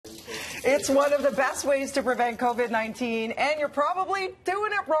It's one of the best ways to prevent COVID-19, and you're probably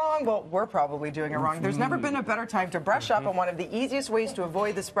doing it wrong. Well, we're probably doing it wrong. There's never been a better time to brush up on one of the easiest ways to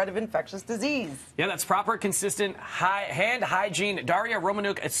avoid the spread of infectious disease. Yeah, that's proper, consistent hand hygiene. Daria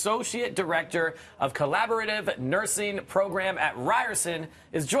Romanuk, Associate Director of Collaborative Nursing Program at Ryerson,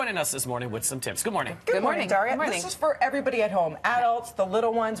 is joining us this morning with some tips. Good morning. Good morning, Daria. Good morning. This is for everybody at home, adults, the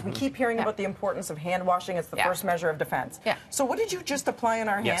little ones. We keep hearing about the importance of hand washing. It's the first measure of defense. Yeah. So what did you just apply on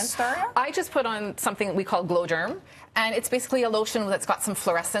our hands, Daria? I just put on something we call Glow Derm, and it's basically a lotion that's got some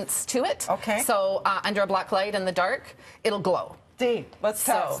fluorescence to it. Okay. So under a black light in the dark, it'll glow. Let's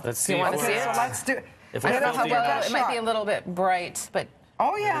test. Let's see. You want to see it? So let's do it. If I we're don't know how filthy or well, not. it might be a little bit bright, but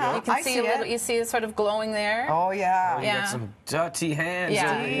Oh, yeah. you can see a little. it. You see it sort of glowing there. Oh, yeah. You got some dirty hands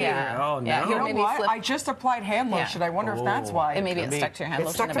Yeah, over here. yeah. Oh, no. Yeah, You here, know maybe what? flip- I just applied hand lotion. I wonder if that's why. And maybe Could it be. stuck to your hand It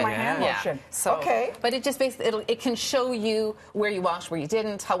lotion stuck a to bit. my hand lotion. So, Okay. But it just basically it can show you where you washed, where you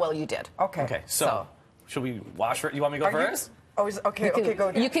didn't, how well you did. Okay. Okay, so should we wash it? You want me to go Are you- first? Oh, okay,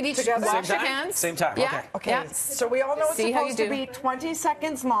 go down. You could each Together? wash Same your time? hands. Same time, Yeah. Okay. Yeah. So we all know it's See how you supposed to do. be 20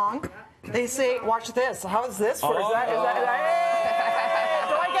 seconds long. They say, watch this. How is this for? Is that, hey!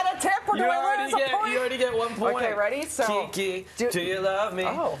 Do I get a tip or do I lose a point? You already get 1 point. Okay, ready? So, Kiki, do you love me?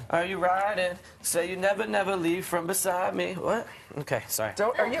 Oh. Are you riding? Say you never, never leave from beside me. What? Okay, sorry.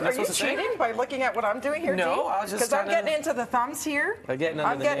 Are you supposed to say? cheating by looking at what I'm doing here, No, I was just because I'm kinda- getting into the thumbs here. I'm getting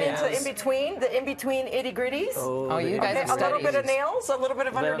under I'm the getting nails. into the in-between itty-gritties. Oh, you guys Okay, have a little bit of studied. nails, a little bit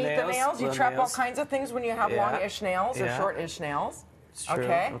of Little underneath the nails, nails. You little trap all nails. kinds of things when you have Yeah. long-ish nails or Yeah. short-ish nails. It's true.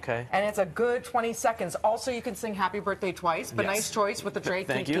 Okay. Okay. And it's a good 20 seconds. Also, you can sing Happy Birthday twice, but Yes. nice choice with the Drake.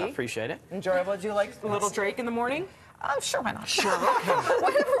 Thank Kiki. you. I appreciate it. Enjoyable. Do you like a little Drake in the morning? Sure, why not? Sure. Okay.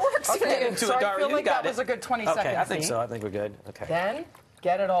 Whatever works for Okay. you. So I Daria, feel you like got that was it. a good 20 seconds. Okay, I think Dee. so. I think we're good. Okay. Then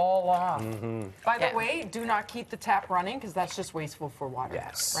get it all off. By the Yeah. way, do not keep the tap running because that's just wasteful for water.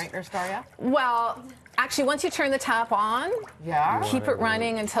 Yes. Right, Nurse Daria? Well, actually, once you turn the tap on, Yeah. keep it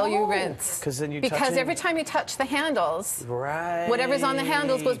running until you rinse. 'Cause then you because touch it. every time you touch the handles, Right. whatever's on the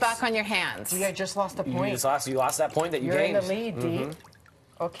handles goes back on your hands. Gee, I just lost a point. You lost that point that you You're gained. in the lead, Dee.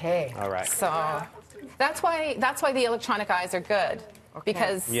 Okay. All right. So that's why the electronic eyes are good,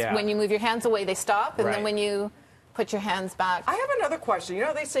 because Yeah. when you move your hands away, they stop, and Right. then when you put your hands back. I have another question. You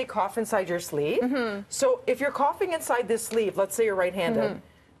know, they say cough inside your sleeve. So if you're coughing inside this sleeve, let's say you're right-handed,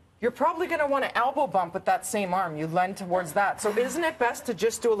 you're probably going to want to elbow bump with that same arm. You lend towards that. So isn't it best to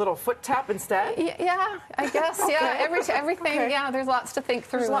just do a little foot tap instead? Yeah, I guess. Yeah, everything. Okay. Yeah, there's lots to think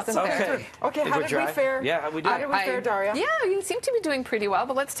through. There's lots isn't to there? think through. Okay, Think how we're did we dry? fare? Yeah, how we do? How did we fare, Daria? Yeah, you seem to be doing pretty well,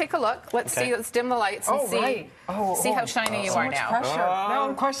 but let's take a look. Let's Okay. see. Let's dim the lights and Oh, see right. see how shiny you So are much now. pressure. Now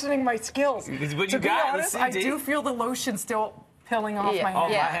I'm questioning my skills. But you to be got it. honest, Let's see, I Dee. do feel the lotion still peeling off Yeah. my Oh, hand.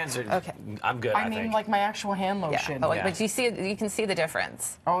 my Yeah. hands are. Okay. I'm good. I I mean, think. like my actual hand Yeah. lotion. Oh, Yeah. but you can see the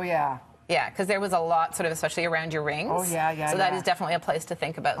difference. Oh, yeah. Yeah, because there was a lot, sort of, especially around your rings. Oh, yeah, So that yeah. is definitely a place to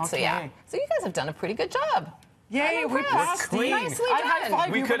think about. So Okay. yeah. So you guys have done a pretty good job. Yay, I'm we impressed. passed. Clean. Nicely I'd done.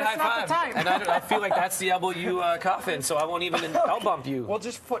 high-five We you, could but it's high not the five, time. and I feel like that's the elbow you cough in, so I won't even elbow bump you. We'll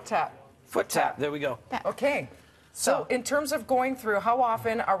just foot tap. Foot tap. There we go. Okay. So in terms of going through, how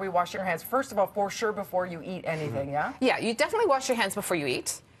often are we washing our hands? First of all, for sure, before you eat anything, yeah? Yeah, you definitely wash your hands before you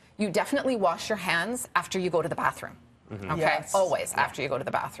eat. You definitely wash your hands after you go to the bathroom. Okay, Yes. always after you go to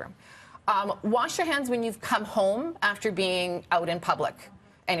the bathroom. Wash your hands when you've come home after being out in public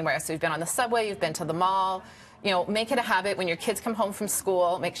anywhere. So you've been on the subway, you've been to the mall. You know, make it a habit when your kids come home from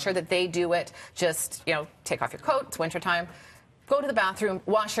school. Make sure that they do it. Just, you know, take off your coat. It's wintertime. Go to the bathroom,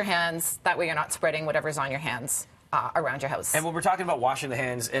 wash your hands. That way you're not spreading whatever's on your hands around your house. And when we're talking about washing the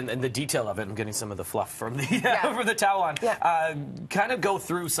hands and the detail of it, I'm getting some of the fluff from the from the towel on. Yeah. Kind of go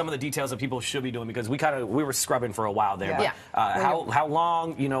through some of the details that people should be doing, because we were scrubbing for a while there. Yeah. But how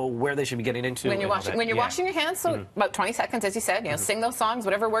long, you know, where they should be getting into when you're washing your hands, so about 20 seconds, as you said, you know, sing those songs,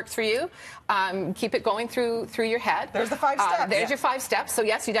 whatever works for you. Keep it going through your head. There's the 5 steps. There's your 5 steps. So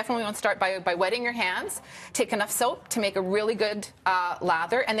yes, you definitely want to start by wetting your hands. Take enough soap to make a really good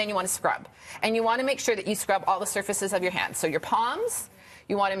lather, and then you want to scrub. And you want to make sure that you scrub all the surfaces of your hands. So your palms,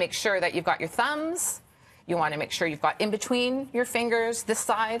 you want to make sure that you've got your thumbs. You want to make sure you've got in between your fingers, this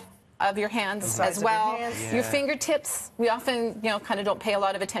side of your hands sides as of your well. hands. Your fingertips, we often, you know, kind of don't pay a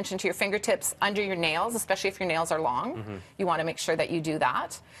lot of attention to your fingertips under your nails, especially if your nails are long. You want to make sure that you do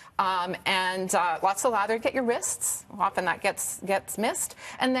that. And lots of lather. Get your wrists. Often that gets missed.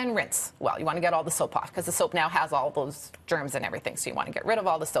 And then rinse. Well, you want to get all the soap off, because the soap now has all those germs and everything. So you want to get rid of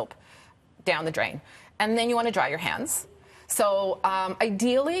all the soap down the drain. And then you want to dry your hands. So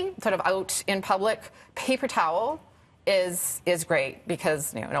ideally, sort of out in public, paper towel is great,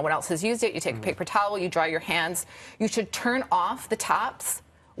 because, you know, no one else has used it. You take a paper towel, you dry your hands. You should turn off the taps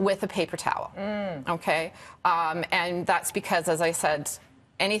with a paper towel. Okay? And that's because, as I said,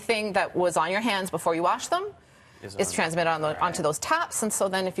 anything that was on your hands before you wash them is transmitted onto those taps. And so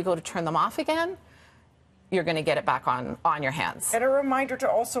then if you go to turn them off again, you're going to get it back on your hands. And a reminder to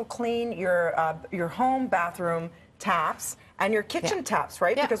also clean your home bathroom taps and your kitchen taps,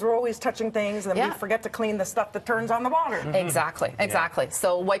 right? Yeah. Because we're always touching things and we forget to clean the stuff that turns on the water. Exactly.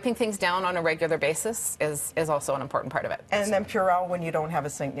 So wiping things down on a regular basis is also an important part of it. And then Purell when you don't have a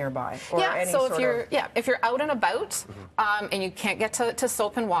sink nearby. Or any so sort if you're out and about and you can't get to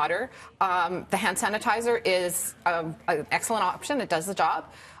soap and water, the hand sanitizer is an excellent option. It does the job.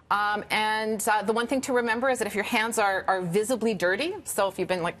 The one thing to remember is that if your hands are visibly dirty, so if you've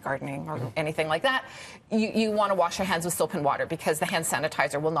been like gardening or anything like that, you want to wash your hands with soap and water because the hand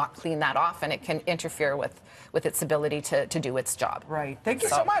sanitizer will not clean that off and it can interfere with its ability to do its job. Right. Thank you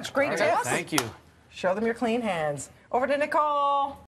so much. Great tips. Thank you. Show them your clean hands. Over to Nicole.